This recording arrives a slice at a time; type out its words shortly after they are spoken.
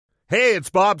Hey, it's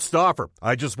Bob Stauffer.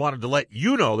 I just wanted to let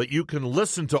you know that you can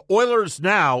listen to Oilers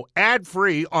Now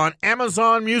ad-free on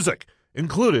Amazon Music,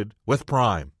 included with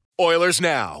Prime. Oilers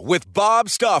Now with Bob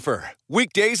Stauffer.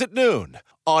 Weekdays at noon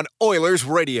on Oilers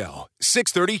Radio,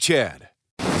 630 CHED.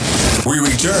 We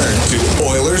return to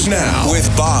Oilers Now with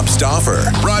Bob Stauffer.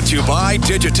 Brought to you by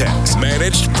Digitex.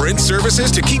 Managed print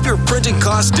services to keep your printing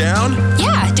costs down?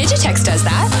 Yeah, Digitex does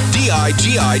that.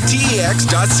 Digitex.ca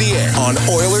on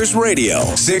Oilers Radio,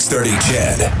 630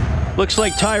 CHED. Looks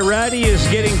like Ty Ratty is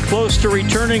getting close to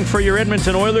returning for your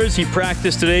Edmonton Oilers. He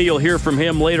practiced today. You'll hear from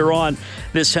him later on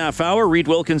this half hour. Reed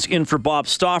Wilkins in for Bob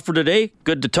Stauffer today.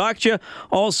 Good to talk to you.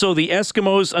 Also, the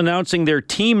Eskimos announcing their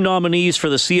team nominees for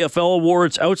the CFL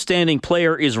Awards. Outstanding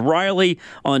player is Riley.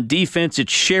 On defense,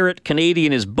 it's Sherritt.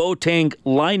 Canadian is Boateng.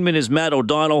 Lineman is Matt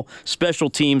O'Donnell. Special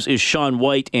teams is Sean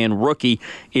White. And rookie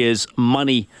is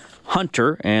Money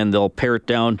Hunter. And they'll pare it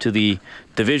down to the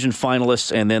division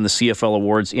finalists and then the CFL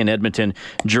Awards in Edmonton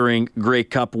during Grey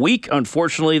Cup week.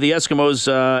 Unfortunately, the Eskimos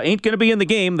ain't going to be in the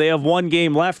game. They have one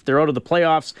game left. They're out of the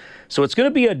playoffs. So it's going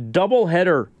to be a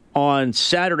doubleheader on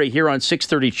Saturday here on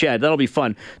 630 CHED. That'll be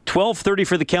fun. 12:30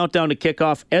 for the countdown to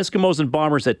kickoff. Eskimos and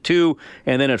Bombers at 2.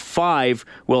 And then at 5,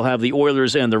 we'll have the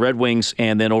Oilers and the Red Wings,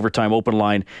 and then overtime open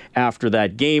line after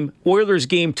that game. Oilers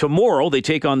game tomorrow. They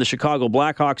take on the Chicago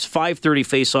Blackhawks. 5:30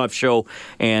 face-off show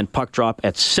and puck drop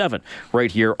at 7 right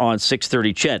here on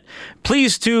 630 CHED.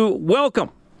 Pleased to welcome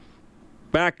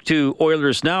back to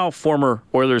Oilers Now, former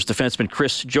Oilers defenseman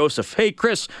Chris Joseph. Hey,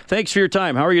 Chris, thanks for your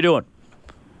time. How are you doing?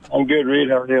 I'm good, Reed.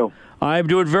 How are you? I'm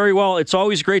doing very well. It's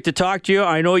always great to talk to you.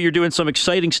 I know you're doing some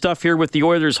exciting stuff here with the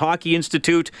Oilers Hockey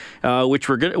Institute, which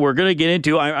we're going to get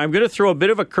into. I'm going to throw a bit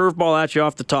of a curveball at you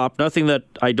off the top, nothing that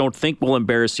I don't think will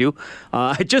embarrass you.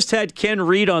 I just had Ken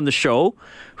Reed on the show,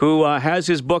 who has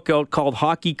his book out called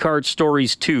Hockey Card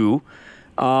Stories 2.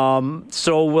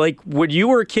 So, like, when you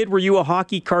were a kid, were you a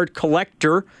hockey card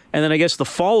collector? And then I guess the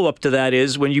follow-up to that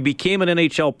is, when you became an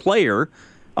NHL player,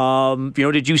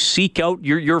 did you seek out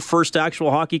your first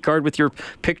actual hockey card with your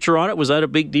picture on it? Was that a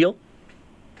big deal?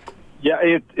 Yeah,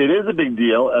 it is a big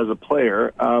deal as a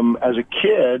player. As a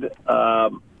kid,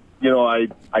 I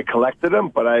collected them,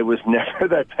 but I was never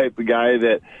that type of guy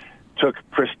that took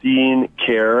pristine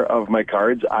care of my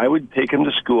cards. I would take them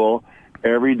to school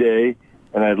every day,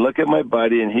 and I'd look at my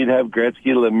buddy, and he'd have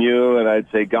Gretzky, Lemieux, and I'd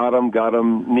say, got him,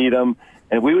 need him.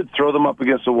 And we would throw them up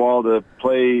against the wall to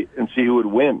play and see who would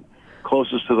win.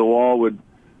 Closest to the wall would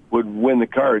win the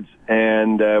cards.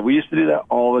 And we used to do that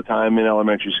all the time in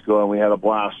elementary school, and we had a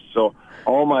blast. So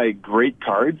all my great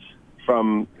cards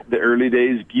from the early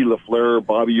days, Guy Lafleur,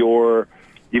 Bobby Orr,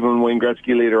 even Wayne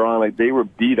Gretzky later on, they were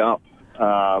beat up.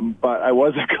 But I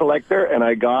was a collector, and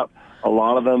I got a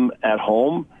lot of them at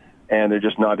home, and they're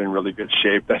just not in really good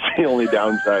shape. That's the only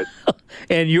downside.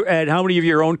 And how many of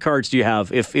your own cards do you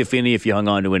have, if any, if you hung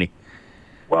on to any?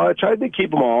 Well, I tried to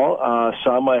keep them all.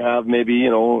 Some I have maybe,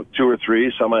 2 or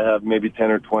 3. Some I have maybe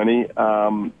 10 or 20.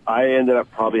 I ended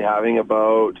up probably having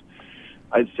about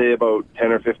 10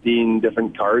 or 15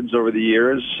 different cards over the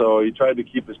years. So you try to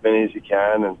keep as many as you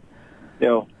can. And,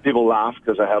 people laugh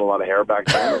because I had a lot of hair back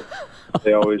then.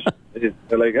 they're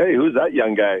like, hey, who's that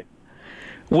young guy?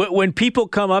 When people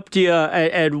come up to you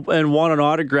and want an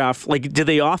autograph, do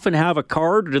they often have a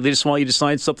card, or do they just want you to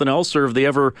sign something else, or have they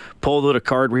ever pulled out a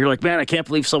card where you're like, man, I can't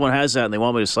believe someone has that and they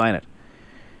want me to sign it?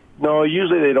 No,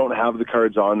 usually they don't have the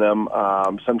cards on them.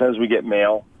 Sometimes we get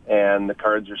mail, and the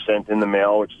cards are sent in the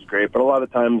mail, which is great. But a lot of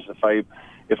times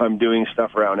if I'm doing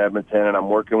stuff around Edmonton and I'm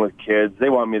working with kids, they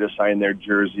want me to sign their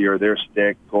jersey or their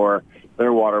stick or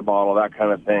their water bottle, that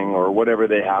kind of thing, or whatever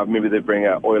they have. Maybe they bring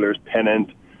an Oilers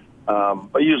pennant.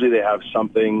 But usually they have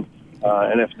something,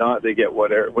 and if not, they get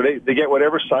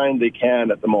whatever sign they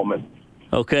can at the moment.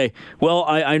 Okay. Well,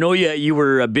 I know you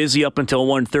were busy up until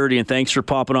 1:30, and thanks for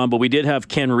popping on, but we did have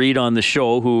Ken Reed on the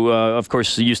show, who, of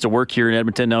course, used to work here in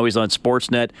Edmonton. Now he's on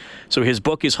Sportsnet. So his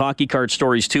book is Hockey Card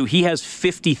Stories 2. He has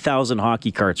 50,000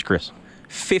 hockey cards, Chris.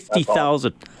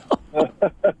 50,000.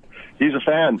 He's a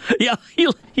fan. Yeah,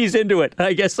 he's into it.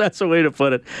 I guess that's the way to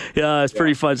put it. Yeah, it's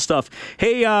pretty fun stuff.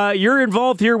 Hey, you're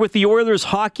involved here with the Oilers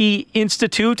Hockey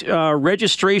Institute.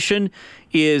 Registration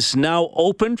is now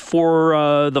open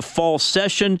for the fall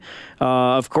session.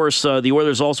 Of course, the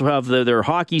Oilers also have their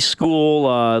hockey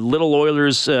school, Little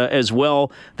Oilers as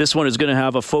well. This one is going to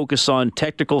have a focus on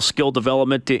technical skill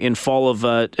development in fall of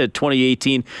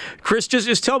 2018. Chris,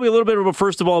 just tell me a little bit about,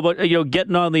 first of all, about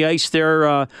getting on the ice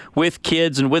there with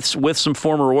kids and with some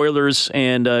former Oilers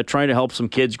and trying to help some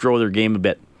kids grow their game a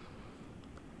bit.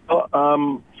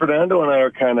 Well, Fernando and I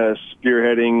are kind of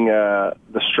spearheading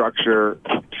the structure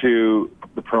to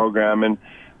the program, and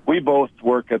we both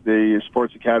work at the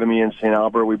Sports Academy in St.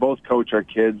 Albert. We both coach our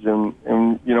kids, and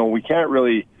we can't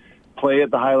really play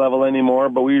at the high level anymore,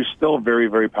 but we're still very,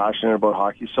 very passionate about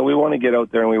hockey. So we want to get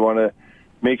out there and we want to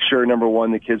make sure, number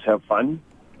one, the kids have fun,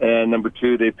 and number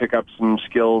two, they pick up some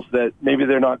skills that maybe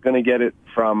they're not going to get it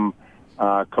from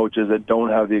coaches that don't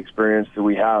have the experience that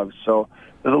we have. So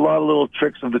there's a lot of little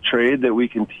tricks of the trade that we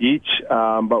can teach,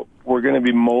 but we're going to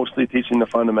be mostly teaching the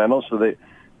fundamentals so that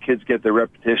kids get their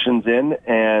repetitions in,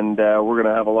 and we're going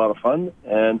to have a lot of fun.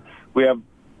 And we have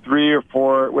three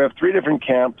different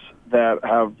camps that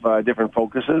have different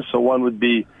focuses. So one would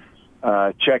be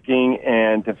checking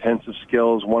and defensive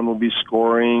skills. One will be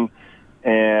scoring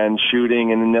and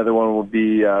shooting, and another one will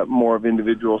be more of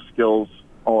individual skills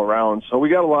all around. So we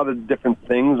got a lot of different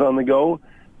things on the go,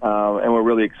 and we're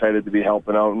really excited to be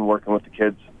helping out and working with the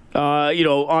kids.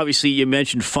 Obviously you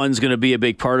mentioned fun's going to be a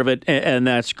big part of it, and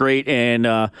that's great. And,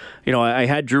 I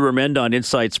had Drew Remend on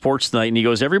Inside Sports tonight, and he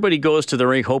goes, everybody goes to the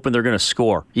rink hoping they're going to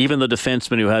score. Even the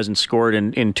defenseman who hasn't scored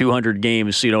in 200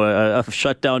 games, a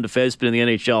shutdown defenseman in the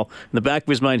NHL. In the back of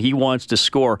his mind, he wants to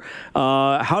score.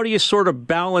 How do you sort of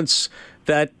balance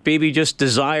that maybe just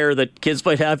desire that kids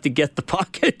might have to get the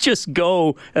puck and just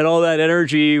go, and all that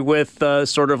energy with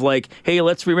sort of like, hey,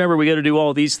 let's remember we got to do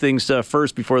all these things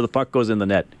first before the puck goes in the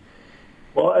net?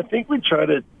 Well, I think we try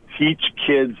to teach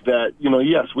kids that,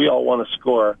 yes, we all want to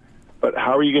score, but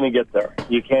how are you going to get there?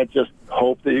 You can't just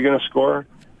hope that you're going to score.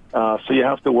 So you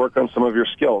have to work on some of your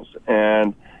skills.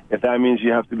 And if that means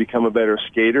you have to become a better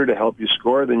skater to help you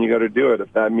score, then you got to do it.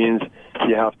 If that means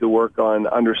you have to work on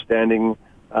understanding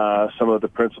some of the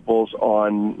principles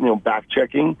on, back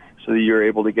checking so that you're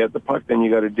able to get the puck, then you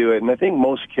got to do it. And I think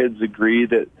most kids agree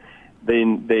that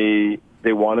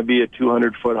they want to be a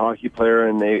 200-foot hockey player,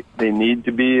 and they need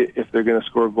to be if they're going to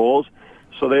score goals.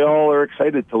 So they all are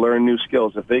excited to learn new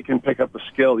skills. If they can pick up a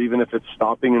skill, even if it's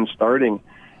stopping and starting,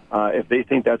 if they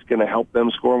think that's going to help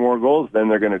them score more goals, then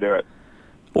they're going to do it.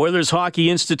 Oilers Hockey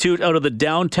Institute out of the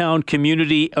downtown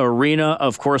community arena.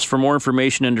 Of course, for more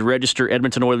information and to register,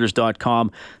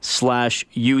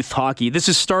 edmontonoilers.com/youth hockey. This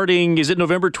is starting, is it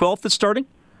November 12th it's starting?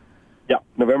 Yeah,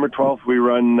 November 12th. We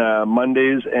run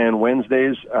Mondays and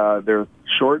Wednesdays. They're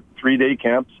short 3-day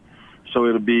camps. So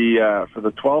it'll be, for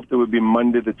the 12th, it would be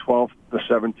Monday the 12th, the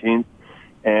 17th,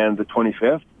 and the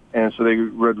 25th. And so they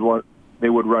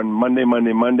would run Monday,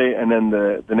 and then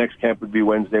the next camp would be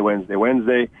Wednesday.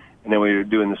 And then we were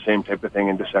doing the same type of thing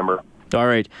in December. All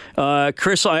right.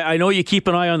 Chris, I know you keep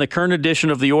an eye on the current edition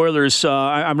of the Oilers.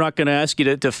 I'm not going to ask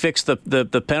you to fix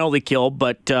the penalty kill,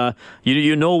 but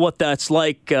you know what that's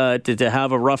like to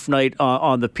have a rough night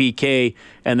on the PK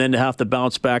and then to have to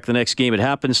bounce back the next game. It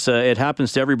happens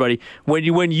to everybody.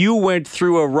 When you went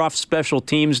through a rough special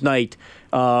teams night,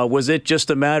 was it just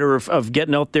a matter of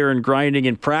getting out there and grinding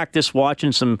in practice,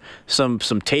 watching some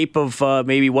tape of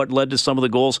maybe what led to some of the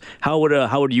goals? How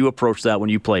would you approach that when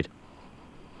you played?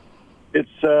 It's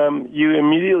you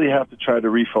immediately have to try to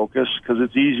refocus because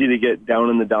it's easy to get down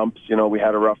in the dumps. We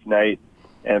had a rough night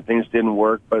and things didn't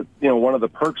work. But, one of the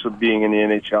perks of being in the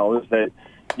NHL is that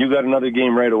you got another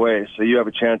game right away. So you have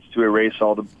a chance to erase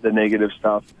all the negative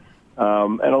stuff.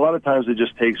 And a lot of times it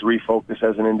just takes refocus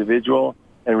as an individual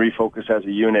and refocus as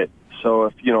a unit. So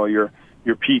if, your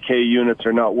PK units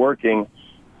are not working,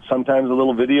 sometimes a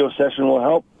little video session will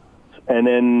help. And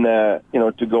then,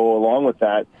 to go along with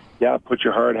that, put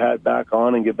your hard hat back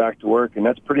on and get back to work. And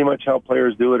that's pretty much how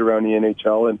players do it around the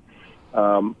NHL. And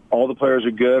all the players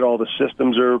are good. All the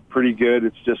systems are pretty good.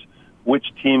 It's just which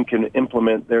team can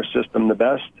implement their system the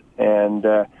best and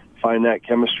find that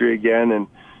chemistry again. And,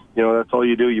 that's all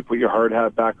you do. You put your hard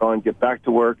hat back on, get back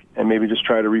to work, and maybe just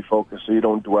try to refocus so you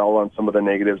don't dwell on some of the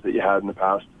negatives that you had in the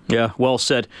past. Yeah, well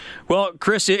said. Well,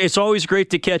 Chris, it's always great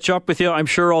to catch up with you. I'm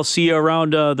sure I'll see you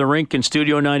around the rink in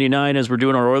Studio 99 as we're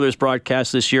doing our Oilers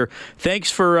broadcast this year.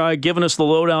 Thanks for giving us the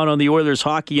lowdown on the Oilers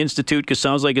Hockey Institute, because it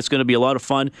sounds like it's going to be a lot of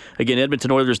fun. Again,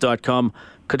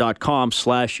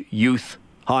 edmontonoilers.com/youth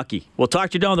hockey. We'll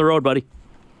talk to you down the road, buddy.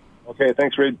 Okay,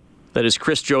 thanks, Reid. That is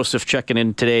Chris Joseph checking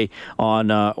in today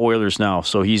on Oilers Now.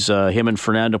 So he's him and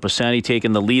Fernando Pisani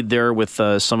taking the lead there with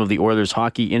some of the Oilers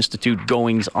Hockey Institute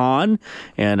goings on,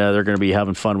 and they're going to be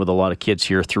having fun with a lot of kids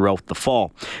here throughout the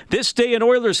fall. This day in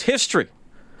Oilers history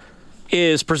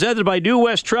is presented by New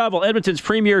West Travel, Edmonton's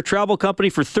premier travel company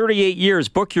for 38 years.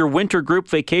 Book your winter group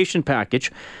vacation package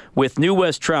with New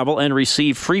West Travel and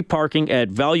receive free parking at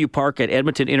Value Park at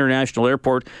Edmonton International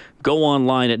Airport. Go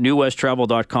online at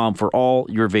newwesttravel.com for all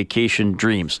your vacation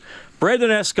dreams. Brendan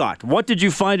Escott, what did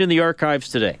you find in the archives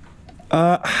today?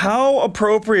 How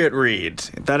appropriate, Reed,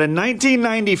 that in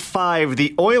 1995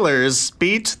 the Oilers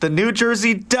beat the New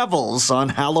Jersey Devils on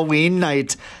Halloween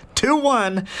night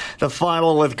 2-1. The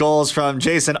final with goals from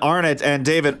Jason Arnott and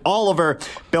David Oliver.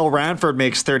 Bill Ranford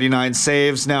makes 39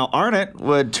 saves. Now Arnott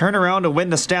would turn around and win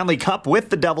the Stanley Cup with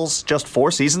the Devils just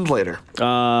 4 seasons later.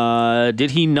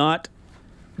 Did he not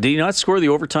score the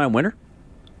overtime winner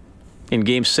in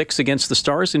Game 6 against the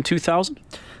Stars in 2000?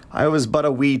 I was but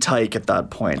a wee tyke at that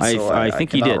point, so I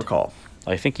think he did. Recall.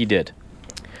 I think he did.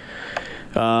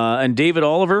 And David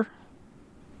Oliver,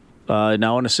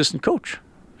 now an assistant coach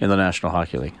in the National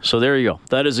Hockey League. So there you go.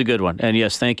 That is a good one. And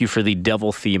yes, thank you for the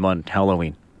devil theme on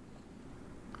Halloween.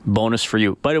 Bonus for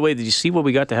you. By the way, did you see what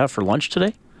we got to have for lunch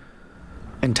today?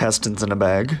 Intestines in a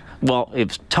bag. Well,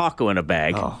 it's taco in a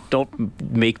bag. Oh. Don't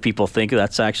make people think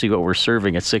that's actually what we're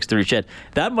serving at 6:30 CHED.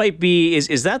 That might be,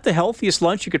 is that the healthiest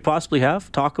lunch you could possibly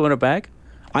have? Taco in a bag?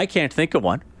 I can't think of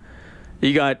one.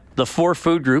 You got the 4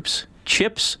 food groups: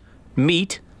 chips,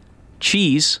 meat,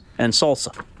 cheese, and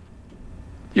salsa.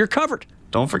 You're covered.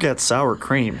 Don't forget sour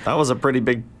cream. That was a pretty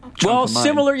big chunk of mine.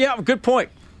 Similar, yeah, good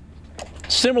point.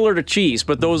 Similar to cheese,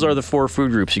 but those are the 4 food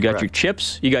groups. You got your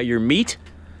chips, you got your meat,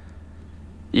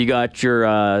 you got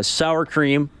your sour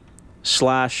cream /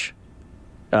 cheese,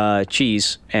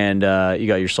 and you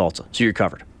got your salsa. So you're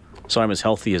covered. So I'm as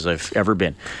healthy as I've ever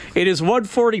been. It is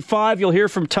 1:45. You'll hear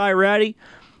from Ty Ratty.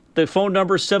 The phone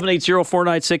number is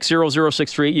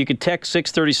 780-496-0063. You can text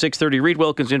 630-630. Reed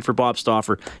Wilkins in for Bob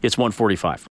Stauffer. It's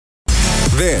 1:45.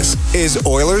 This is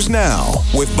Oilers Now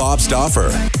with Bob Stauffer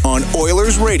on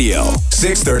Oilers Radio,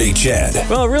 630 CHED.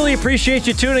 Well, really appreciate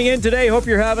you tuning in today. Hope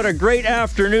you're having a great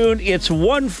afternoon. It's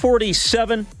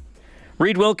 1:47.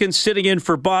 Reed Wilkins sitting in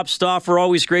for Bob Stauffer.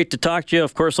 Always great to talk to you.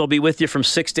 Of course, I'll be with you from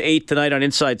 6 to 8 tonight on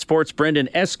Inside Sports. Brendan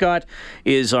Escott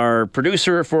is our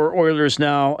producer for Oilers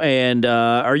Now. And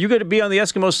are you going to be on the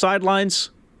Eskimos sidelines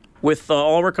with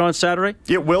Ulrich on Saturday?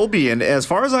 It will be, and as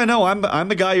far as I know, I'm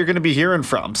the guy you're going to be hearing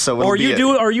from. So are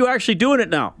you actually doing it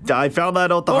now? I found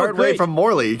that out the hard way from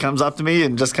Morley. He comes up to me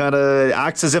and just kind of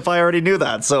acts as if I already knew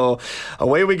that. So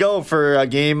away we go for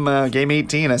game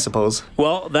 18, I suppose.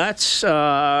 Well, that's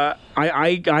I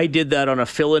did that on a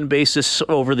fill-in basis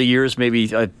over the years,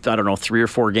 maybe I don't know, 3 or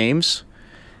 4 games,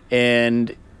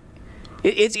 and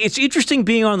it's interesting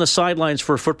being on the sidelines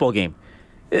for a football game.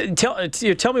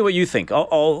 Tell me what you think.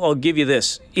 I'll give you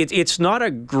this. It's not a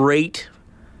great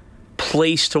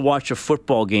place to watch a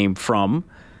football game from,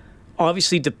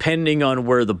 obviously depending on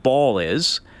where the ball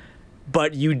is,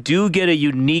 but you do get a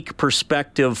unique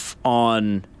perspective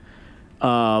on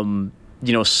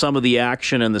some of the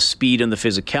action and the speed and the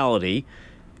physicality.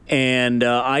 And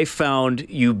I found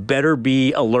you better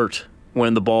be alert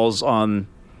when the ball's on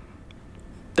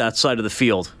that side of the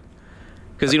field.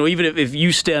 Because, even if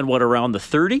you stand, around the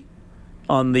 30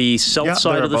 on the south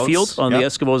side of the field, on the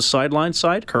Eskimos sideline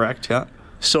side? Correct, yeah.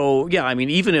 So,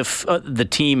 even if the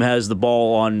team has the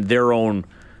ball on their own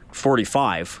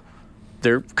 45,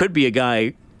 there could be a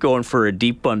guy going for a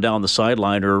deep bun down the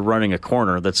sideline or running a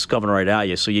corner that's coming right at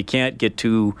you. So you can't get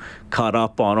too caught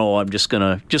up on, I'm just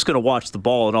gonna watch the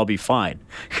ball and I'll be fine.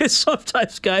 Because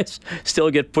sometimes guys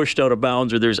still get pushed out of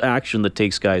bounds or there's action that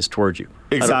takes guys towards you.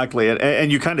 Exactly,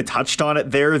 and you kind of touched on it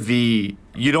there.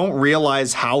 You don't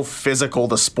realize how physical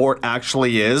the sport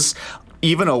actually is.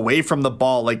 Even away from the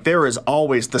ball, there is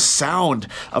always the sound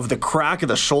of the crack of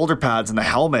the shoulder pads and the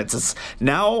helmets.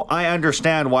 Now I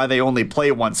understand why they only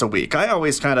play once a week. I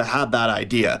always kind of had that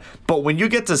idea. But when you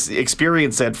get to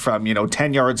experience it from,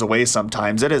 10 yards away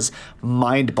sometimes, it is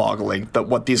mind-boggling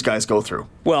what these guys go through.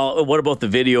 Well, what about the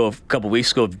video a couple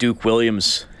weeks ago of Duke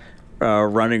Williams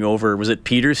running over, was it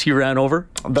Peters he ran over?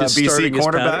 The BC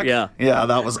cornerback? Yeah,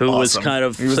 that was awesome. Who was kind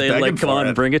of saying, come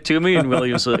on, bring it to me. And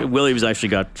Williams actually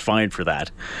got fined for that.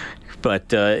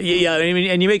 But,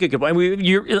 and you make a good point.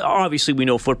 Obviously, we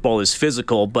know football is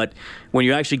physical, but when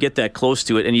you actually get that close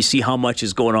to it and you see how much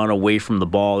is going on away from the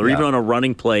ball, or even on a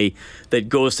running play that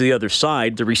goes to the other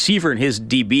side, the receiver and his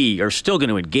DB are still going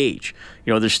to engage.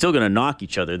 They're still going to knock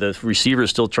each other. The receiver is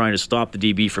still trying to stop the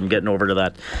DB from getting over to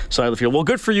that side of the field. Well,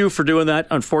 good for you for doing that.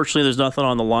 Unfortunately, there's nothing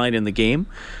on the line in the game,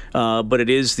 but it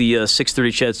is the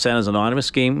 6:30 CHED Santa's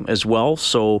Anonymous game as well.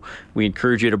 So we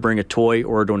encourage you to bring a toy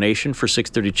or a donation for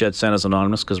 6:30 CHED Santa's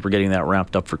Anonymous because we're getting that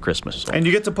ramped up for Christmas. So. And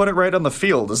you get to put it right on the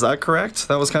field. Is that correct?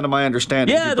 That was kind of my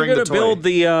understanding. Yeah, they're going to build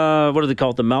the, what do they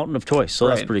call it, the Mountain of Toys. So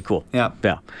that's pretty cool. Yeah.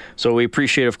 So we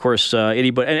appreciate, of course,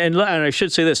 anybody. And I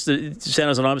should say this, the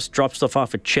Santa's Anonymous drop stuff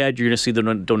off at CHED. You're going to see the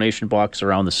donation box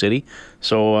around the city.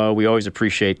 So we always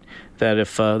appreciate that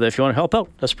if you want to help out.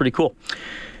 That's pretty cool.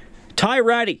 Ty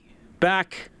Ratty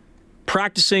back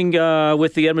practicing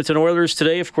with the Edmonton Oilers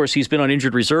today. Of course, he's been on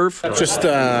injured reserve. Just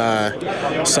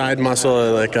side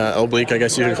muscle, like oblique, I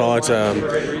guess you could call it.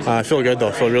 I feel good, though.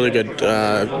 I feel really good.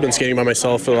 Been skating by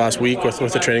myself for the last week with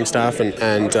the training staff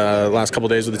and last couple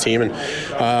of days with the team, and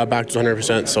back to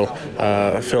 100%. So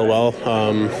I feel well.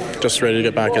 Just ready to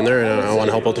get back in there, and I want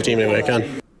to help out the team any way I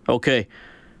can. Okay.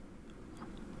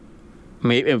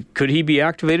 Could he be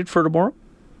activated for tomorrow?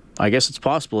 I guess it's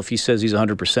possible if he says he's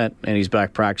 100% and he's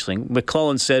back practicing.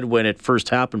 McLellan said when it first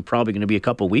happened, probably going to be a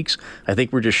couple of weeks. I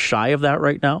think we're just shy of that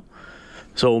right now.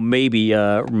 So maybe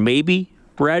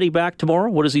Ratty back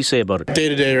tomorrow? What does he say about it? Day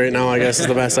to day right now, I guess, is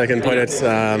the best I can put it.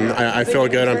 I feel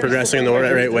good. I'm progressing in the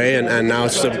right way, and now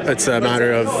it's a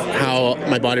matter of how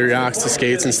my body reacts to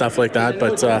skates and stuff like that.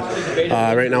 But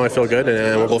right now I feel good,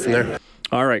 and we'll go from there.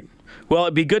 All right. Well,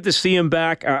 it'd be good to see him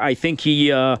back. I think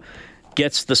he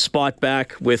gets the spot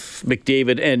back with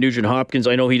McDavid and Nugent-Hopkins.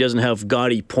 I know he doesn't have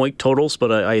gaudy point totals,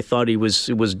 but I thought he was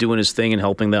doing his thing and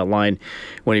helping that line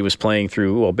when he was playing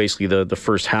through, well, basically the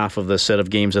first half of the set of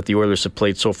games that the Oilers have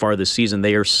played so far this season.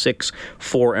 They are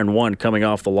 6-4-1 coming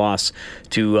off the loss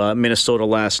to Minnesota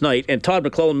last night. And Todd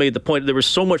McLellan made the point there was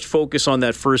so much focus on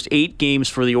that first 8 games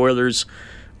for the Oilers,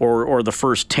 or the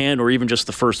first 10, or even just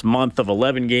the first month of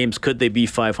 11 games. Could they be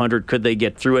 500? Could they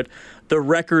get through it? The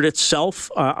record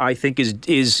itself, I think, is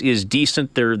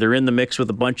decent. They're in the mix with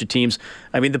a bunch of teams.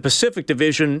 I mean, the Pacific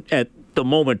Division at the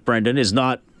moment, Brendan, is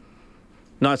not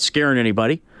scaring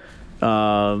anybody.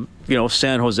 San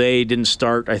Jose didn't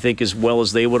start, I think, as well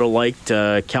as they would have liked.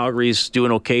 Calgary's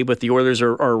doing okay, but the Oilers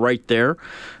are right there.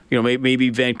 Maybe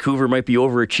Vancouver might be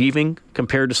overachieving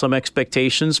compared to some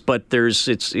expectations, but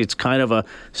it's kind of a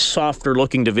softer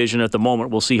looking division at the moment.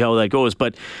 We'll see how that goes.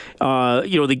 But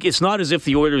it's not as if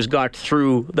the Oilers got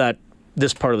through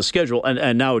this part of the schedule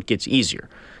and now it gets easier.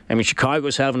 I mean,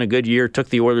 Chicago's having a good year, took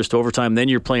the Oilers to overtime. Then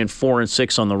you're playing 4 and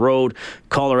 6 on the road.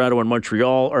 Colorado and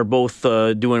Montreal are both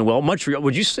doing well.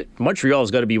 Would you say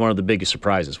Montreal's got to be one of the biggest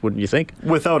surprises, wouldn't you think?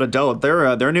 Without a doubt.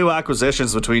 Their new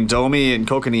acquisitions between Domi and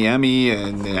Kokoniemi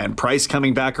and Price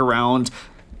coming back around,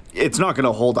 it's not going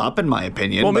to hold up, in my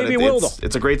opinion. Well, maybe it will, though.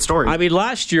 It's a great story. I mean,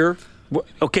 last year,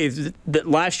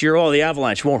 the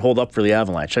Avalanche won't hold up for the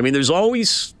Avalanche. I mean, there's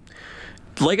always,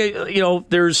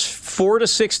 there's 4 to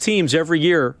 6 teams every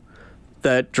year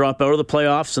that drop out of the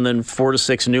playoffs, and then 4 to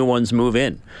 6 new ones move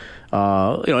in.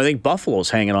 I think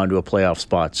Buffalo's hanging on to a playoff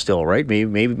spot still, right?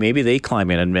 Maybe they climb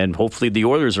in, and hopefully the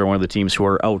Oilers are one of the teams who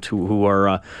are out, who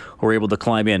are able to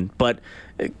climb in. But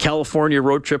California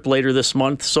road trip later this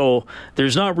month, so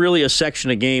there's not really a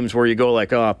section of games where you go like,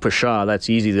 Pshaw,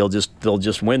 that's easy. They'll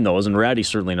just win those, and Ratty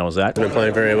certainly knows that. We've been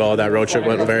playing very well. That road trip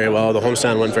went very well. The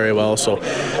homestand went very well. So we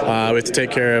have to take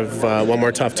care of one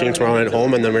more tough team tomorrow night at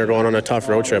home, and then we're going on a tough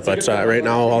road trip. But right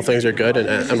now, all things are good,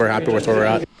 and we're happy with where we're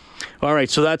at. All right,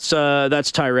 so that's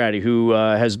Ty Ratty, who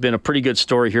has been a pretty good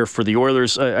story here for the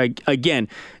Oilers. Again,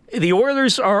 the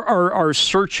Oilers are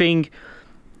searching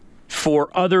for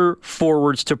other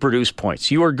forwards to produce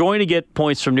points. You are going to get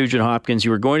points from Nugent-Hopkins.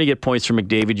 You are going to get points from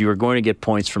McDavid. You are going to get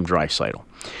points from Draisaitl.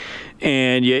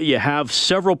 And you have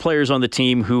several players on the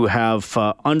team who have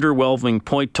underwhelming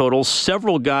point totals,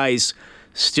 several guys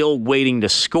still waiting to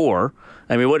score.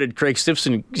 I mean, what did Craig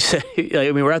Stimpson say?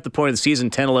 I mean, we're at the point of the season,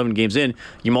 10, 11 games in,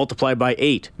 you multiply by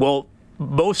 8. Well,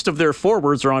 most of their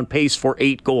forwards are on pace for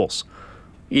 8 goals.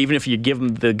 Even if you give them,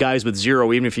 the guys with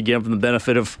 0, even if you give them the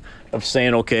benefit of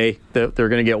saying, okay, they're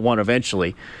going to get 1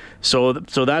 eventually. So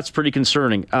that's pretty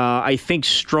concerning. I think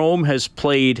Strome has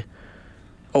played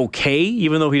okay,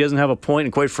 even though he doesn't have a point.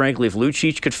 And quite frankly, if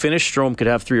Lucic could finish, Strome could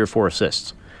have 3 or 4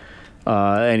 assists.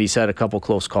 And he's had a couple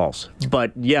close calls.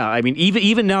 But, yeah, I mean,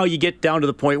 even now you get down to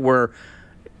the point where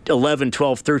 11,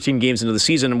 12, 13 games into the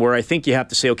season where I think you have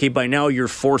to say, okay, by now your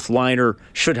 4th liner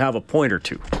should have a point or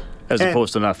 2. As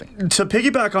opposed to nothing. To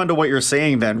piggyback onto what you're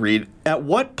saying then, Reed, at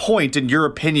what point, in your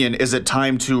opinion, is it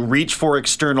time to reach for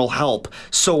external help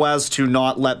so as to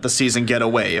not let the season get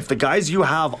away? If the guys you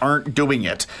have aren't doing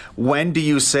it, when do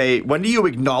you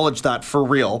acknowledge that for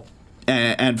real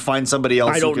and find somebody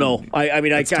else? I don't know.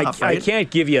 I can't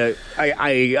give you...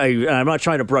 I'm not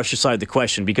trying to brush aside the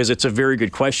question because it's a very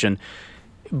good question.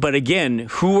 But again,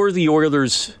 who are the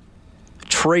Oilers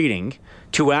trading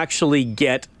to actually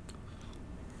get,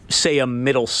 say, a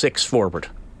middle 6 forward,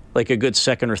 like a good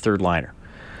 2nd or 3rd liner?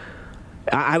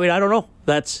 I mean, I don't know.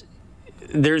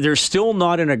 They're still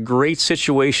not in a great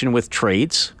situation with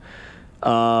trades.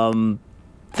 They're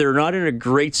not in a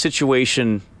great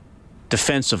situation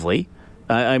defensively.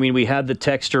 I mean, we had the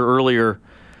texter earlier,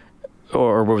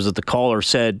 or was it the caller,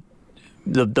 said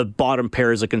the bottom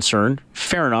pair is a concern.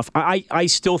 Fair enough. I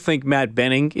still think Matt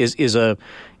Benning is a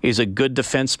good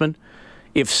defenseman.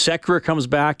 If Sekera comes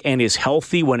back and is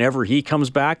healthy whenever he comes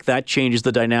back, that changes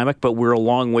the dynamic, but we're a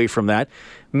long way from that.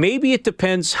 Maybe it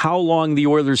depends how long the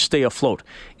Oilers stay afloat.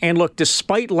 And look,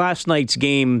 despite last night's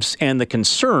games and the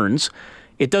concerns,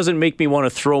 it doesn't make me want to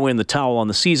throw in the towel on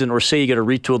the season or say you got to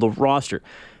retool the roster.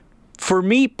 For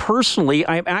me personally,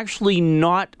 I'm actually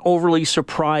not overly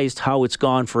surprised how it's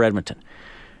gone for Edmonton.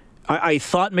 I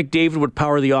thought McDavid would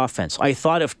power the offense. I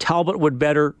thought if Talbot were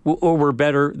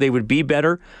better, they would be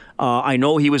better. I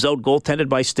know he was out-goaltended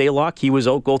by Stalock. He was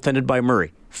out-goaltended by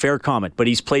Murray. Fair comment. But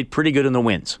he's played pretty good in the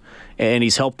wins. And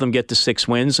he's helped them get to 6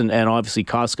 wins. And obviously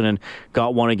Koskinen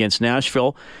got one against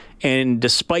Nashville. And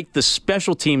despite the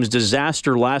special teams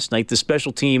disaster last night, the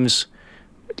special teams,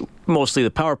 mostly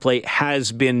the power play,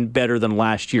 has been better than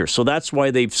last year. So that's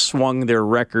why they've swung their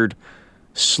record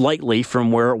slightly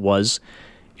from where it was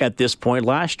at this point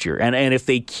last year. And if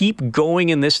they keep going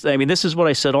in this, I mean, this is what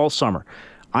I said all summer.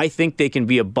 I think they can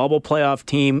be a bubble playoff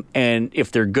team, and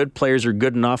if their good players are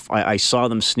good enough, I saw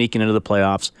them sneaking into the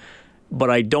playoffs, but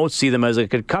I don't see them as a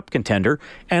good cup contender,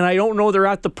 and I don't know they're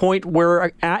at the point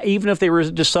where, even if they were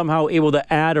just somehow able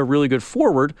to add a really good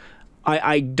forward,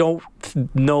 I don't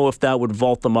know if that would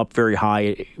vault them up very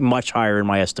high, much higher in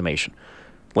my estimation.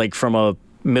 Like from a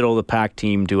middle-of-the-pack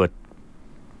team to a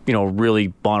really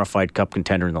bona fide cup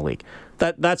contender in the league.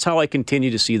 That's how I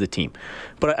continue to see the team.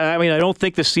 But I mean, I don't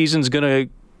think the season's going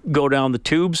to go down the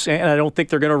tubes, and I don't think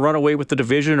they're going to run away with the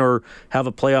division or have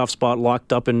a playoff spot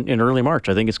locked up in early March.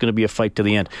 I think it's going to be a fight to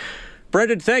the end.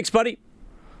 Brendan, thanks, buddy.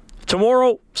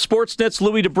 Tomorrow, Sportsnet's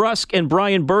Louis DeBrusque and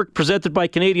Brian Burke, presented by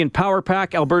Canadian Power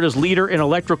Pack, Alberta's leader in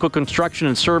electrical construction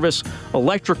and service,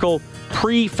 electrical,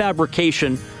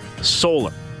 prefabrication,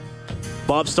 solar.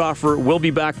 Bob Stauffer will be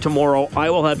back tomorrow. I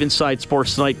will have Inside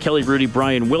Sports tonight. Kelly Rudy,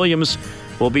 Brian Williams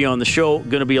will be on the show.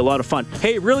 Going to be a lot of fun.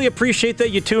 Hey, really appreciate that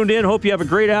you tuned in. Hope you have a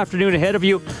great afternoon ahead of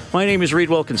you. My name is Reed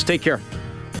Wilkins. Take care.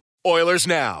 Oilers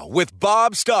Now with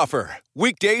Bob Stauffer.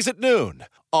 Weekdays at noon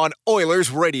on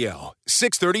Oilers Radio,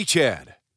 630 CHED.